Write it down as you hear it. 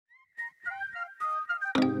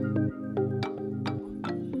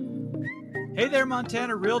Hey there,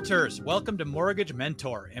 Montana Realtors. Welcome to Mortgage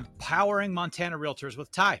Mentor, empowering Montana Realtors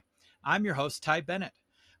with Ty. I'm your host, Ty Bennett.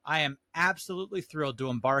 I am absolutely thrilled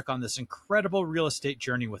to embark on this incredible real estate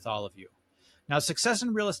journey with all of you. Now, success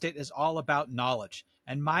in real estate is all about knowledge,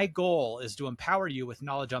 and my goal is to empower you with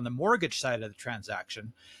knowledge on the mortgage side of the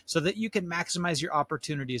transaction so that you can maximize your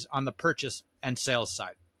opportunities on the purchase and sales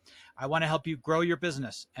side. I want to help you grow your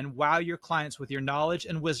business and wow your clients with your knowledge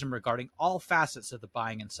and wisdom regarding all facets of the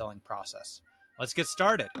buying and selling process. Let's get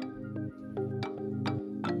started.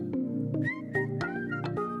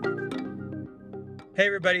 Hey,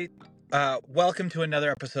 everybody. Welcome to another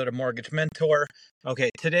episode of Mortgage Mentor. Okay,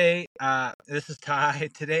 today, this is Ty.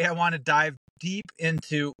 Today, I want to dive deep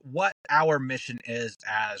into what our mission is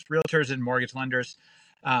as realtors and mortgage lenders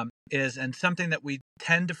and something that we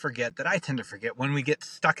tend to forget, that I tend to forget when we get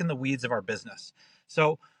stuck in the weeds of our business.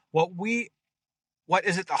 So what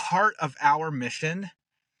is at the heart of our mission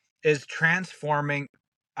is transforming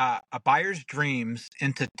a buyer's dreams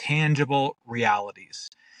into tangible realities.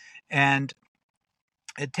 And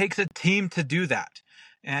it takes a team to do that.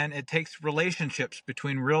 And it takes relationships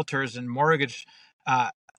between realtors and mortgage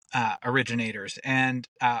originators and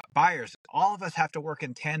buyers. All of us have to work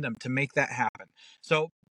in tandem to make that happen. So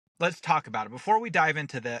let's talk about it. Before we dive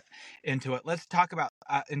into it, let's talk about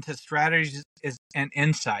into strategies and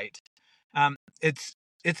insight.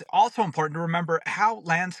 It's also important to remember how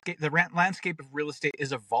the landscape of real estate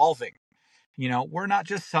is evolving. You know, we're not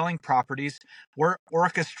just selling properties, we're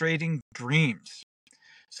orchestrating dreams.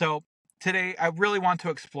 So today, I really want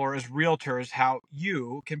to explore as realtors how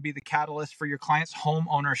you can be the catalyst for your clients' home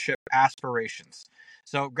ownership aspirations.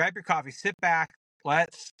 So grab your coffee, sit back,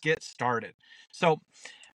 let's get started. So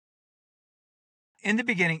in the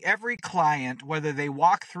beginning, every client, whether they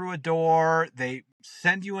walk through a door, they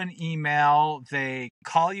send you an email, they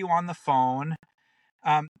call you on the phone,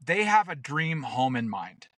 they have a dream home in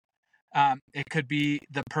mind. It could be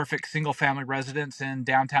the perfect single-family residence in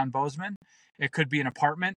downtown Bozeman. It could be an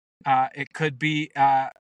apartment. It could be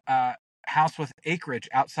a house with acreage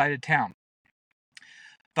outside of town.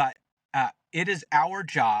 But it is our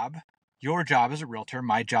job, your job as a realtor,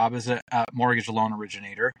 my job as a mortgage loan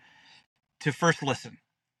originator, to first listen,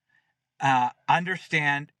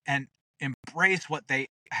 understand, and embrace what they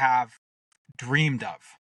have dreamed of.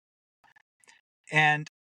 And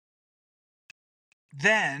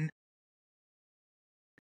then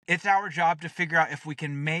it's our job to figure out if we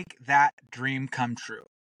can make that dream come true.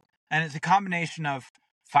 And it's a combination of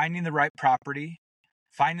finding the right property,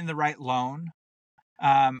 finding the right loan,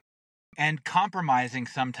 and compromising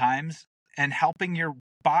sometimes and helping your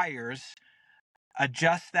buyers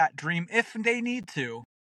adjust that dream if they need to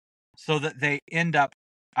so that they end up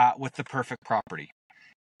with the perfect property.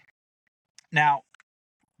 Now,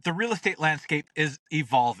 the real estate landscape is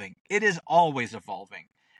evolving. It is always evolving,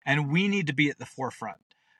 and we need to be at the forefront.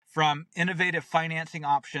 From innovative financing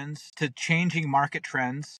options to changing market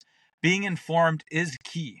trends, being informed is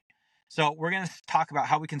key. So we're going to talk about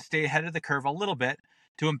how we can stay ahead of the curve a little bit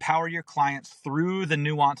to empower your clients through the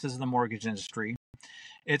nuances of the mortgage industry.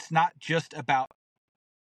 It's not just about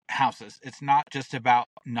houses. It's not just about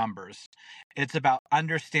numbers. It's about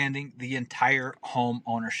understanding the entire home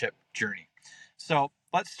ownership journey. So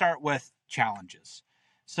let's start with challenges.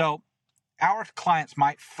 So our clients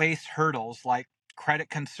might face hurdles like credit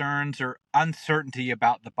concerns or uncertainty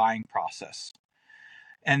about the buying process.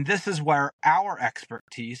 And this is where our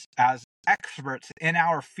expertise as experts in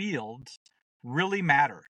our fields really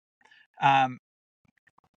matter.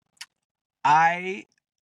 I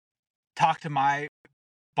talk to my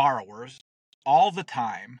borrowers all the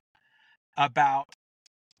time about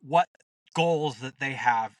what goals that they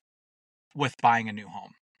have with buying a new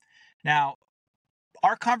home. Now,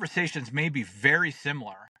 our conversations may be very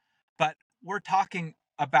similar, but we're talking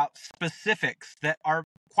about specifics that are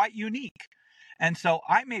quite unique. And so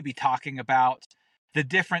I may be talking about the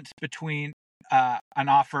difference between an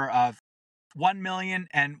offer of $1 million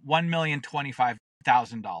and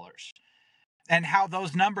 $1,025,000 and how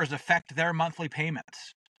those numbers affect their monthly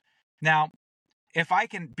payments. Now, if I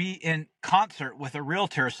can be in concert with a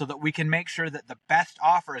realtor so that we can make sure that the best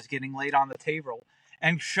offer is getting laid on the table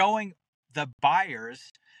and showing the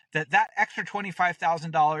buyers that that extra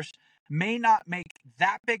 $25,000 may not make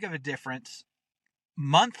that big of a difference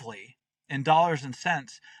monthly in dollars and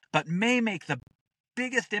cents, but may make the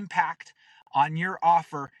biggest impact on your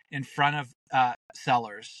offer in front of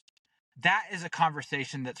sellers. That is a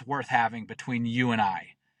conversation that's worth having between you and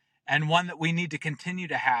I, and one that we need to continue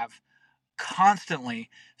to have constantly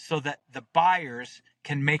so that the buyers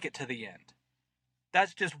can make it to the end.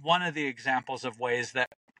 That's just one of the examples of ways that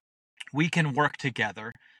we can work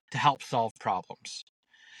together to help solve problems.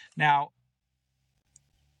 Now,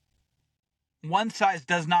 one size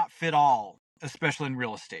does not fit all, especially in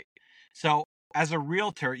real estate. So, as a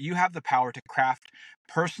realtor, you have the power to craft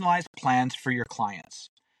personalized plans for your clients.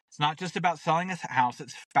 It's not just about selling a house,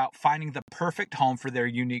 it's about finding the perfect home for their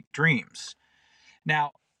unique dreams.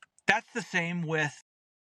 Now, that's the same with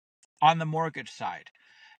on the mortgage side.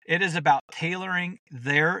 It is about tailoring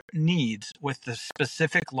their needs with the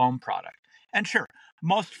specific loan product. And sure,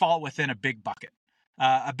 most fall within a big bucket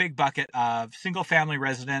of single family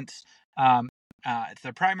residents. It's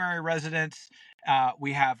their primary residence.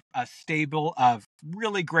 We have a stable of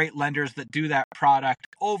really great lenders that do that product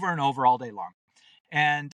over and over all day long.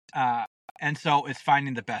 And so it's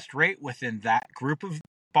finding the best rate within that group of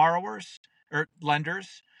borrowers or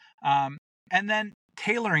lenders, and then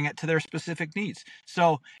tailoring it to their specific needs.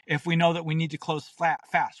 So if we know that we need to close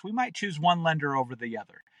fast, we might choose one lender over the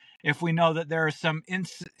other. If we know that there are some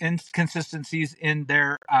inconsistencies in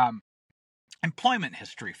their employment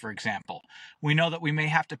history, for example, we know that we may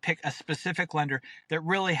have to pick a specific lender that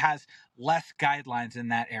really has less guidelines in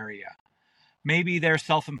that area. Maybe they're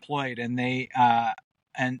self-employed and they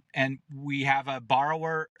and we have a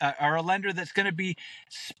borrower or a lender that's going to be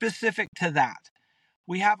specific to that.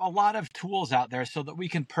 We have a lot of tools out there so that we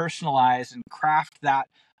can personalize and craft that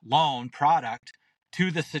loan product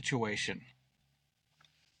to the situation.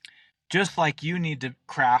 Just like you need to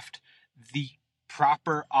craft the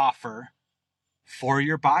proper offer for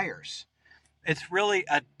your buyers. It's really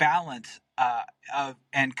a balance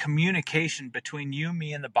and communication between you,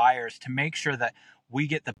 me, and the buyers to make sure that we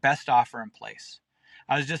get the best offer in place.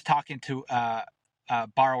 I was just talking to a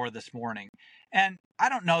borrower this morning, and I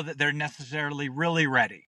don't know that they're necessarily really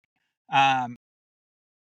ready. There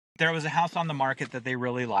was a house on the market that they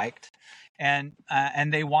really liked, and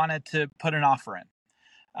they wanted to put an offer in.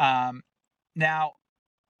 Now,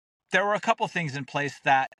 there were a couple things in place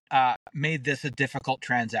that made this a difficult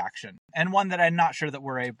transaction, and one that I'm not sure that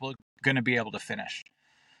we're going to be able to finish.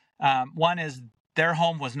 One is their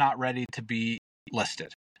home was not ready to be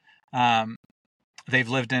listed. They've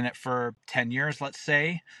lived in it for 10 years, let's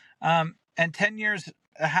say. And 10 years,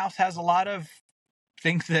 a house has a lot of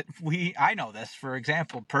things that I know this, for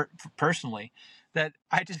example, personally, that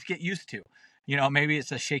I just get used to. Maybe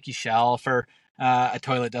it's a shaky shelf or a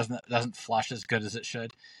toilet doesn't flush as good as it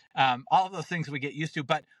should. All of those things we get used to.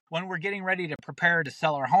 But when we're getting ready to prepare to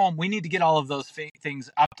sell our home, we need to get all of those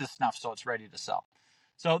things up to snuff so it's ready to sell.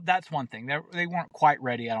 So that's one thing. They weren't quite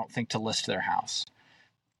ready, I don't think, to list their house.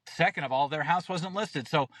 Second of all, their house wasn't listed.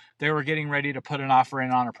 So they were getting ready to put an offer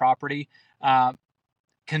in on a property,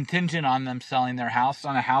 contingent on them selling their house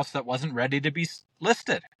on a house that wasn't ready to be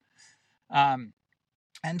listed. And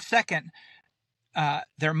second,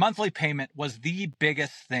 their monthly payment was the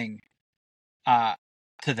biggest thing to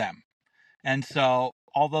them. And so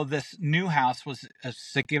although this new house was a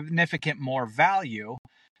significant more value,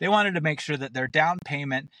 they wanted to make sure that their down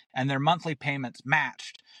payment and their monthly payments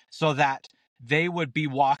matched so that they would be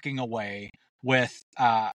walking away with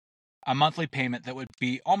a monthly payment that would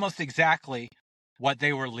be almost exactly what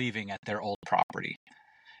they were leaving at their old property.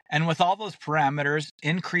 And with all those parameters,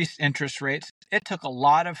 increased interest rates, it took a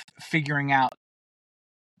lot of figuring out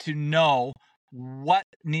to know what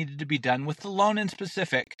needed to be done with the loan in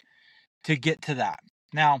specific to get to that.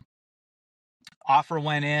 Now, offer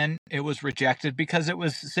went in, it was rejected because it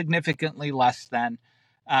was significantly less than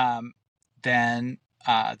the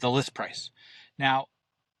list price. Now,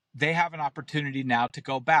 they have an opportunity now to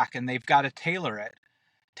go back, and they've got to tailor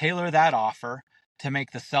that offer to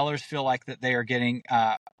make the sellers feel like that they are getting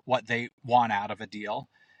what they want out of a deal,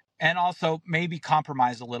 and also maybe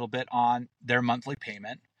compromise a little bit on their monthly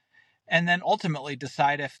payment, and then ultimately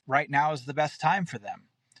decide if right now is the best time for them.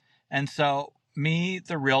 And so me,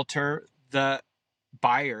 the realtor, the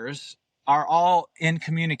buyers are all in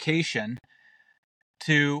communication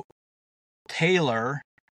to tailor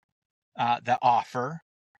the offer,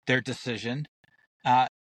 their decision,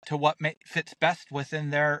 to what fits best within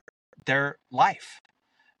their life.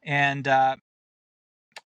 And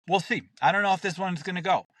we'll see. I don't know if this one's going to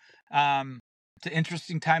go. It's an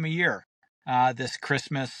interesting time of year, this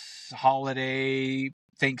Christmas holiday,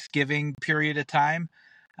 Thanksgiving period of time.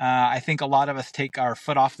 I think a lot of us take our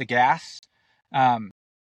foot off the gas, trying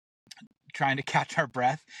to catch our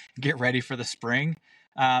breath, get ready for the spring.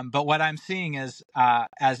 But what I'm seeing is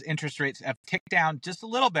as interest rates have ticked down just a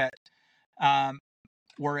little bit,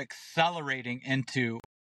 we're accelerating into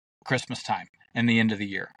Christmas time and the end of the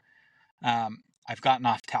year. I've gotten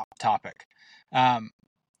off topic.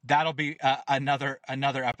 That'll be another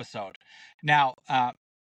episode. Now,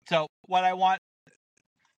 so what I want,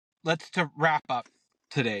 to wrap up,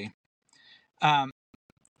 today,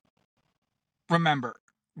 remember,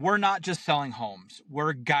 we're not just selling homes,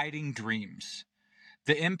 we're guiding dreams.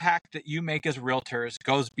 The impact that you make as realtors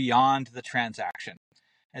goes beyond the transaction.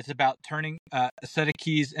 It's about turning a set of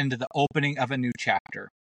keys into the opening of a new chapter.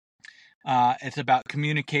 It's about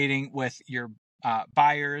communicating with your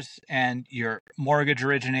buyers and your mortgage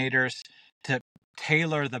originators to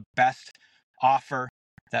tailor the best offer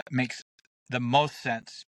that makes the most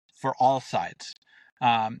sense for all sides.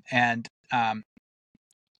 And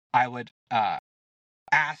I would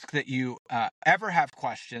ask that you ever have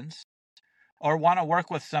questions or want to work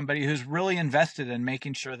with somebody who's really invested in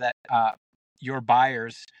making sure that your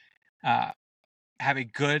buyers have a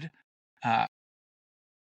good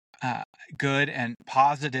and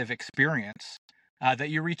positive experience, that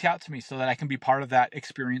you reach out to me so that I can be part of that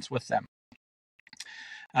experience with them.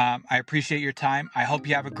 I appreciate your time. I hope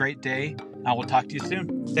you have a great day. We'll talk to you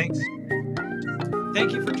soon. Thanks.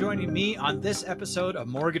 Thank you for joining me on this episode of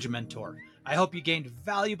Mortgage Mentor. I hope you gained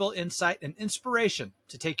valuable insight and inspiration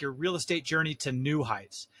to take your real estate journey to new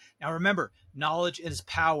heights. Now remember, knowledge is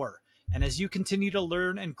power. And as you continue to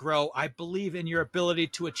learn and grow, I believe in your ability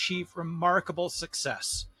to achieve remarkable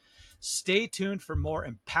success. Stay tuned for more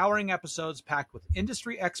empowering episodes packed with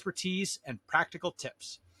industry expertise and practical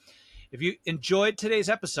tips. If you enjoyed today's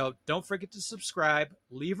episode, don't forget to subscribe,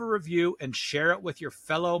 leave a review, and share it with your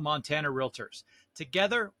fellow Montana realtors.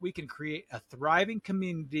 Together, we can create a thriving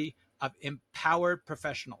community of empowered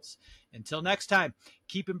professionals. Until next time,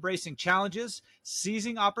 keep embracing challenges,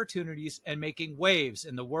 seizing opportunities, and making waves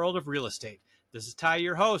in the world of real estate. This is Ty,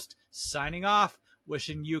 your host, signing off,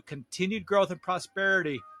 wishing you continued growth and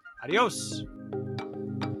prosperity. Adios.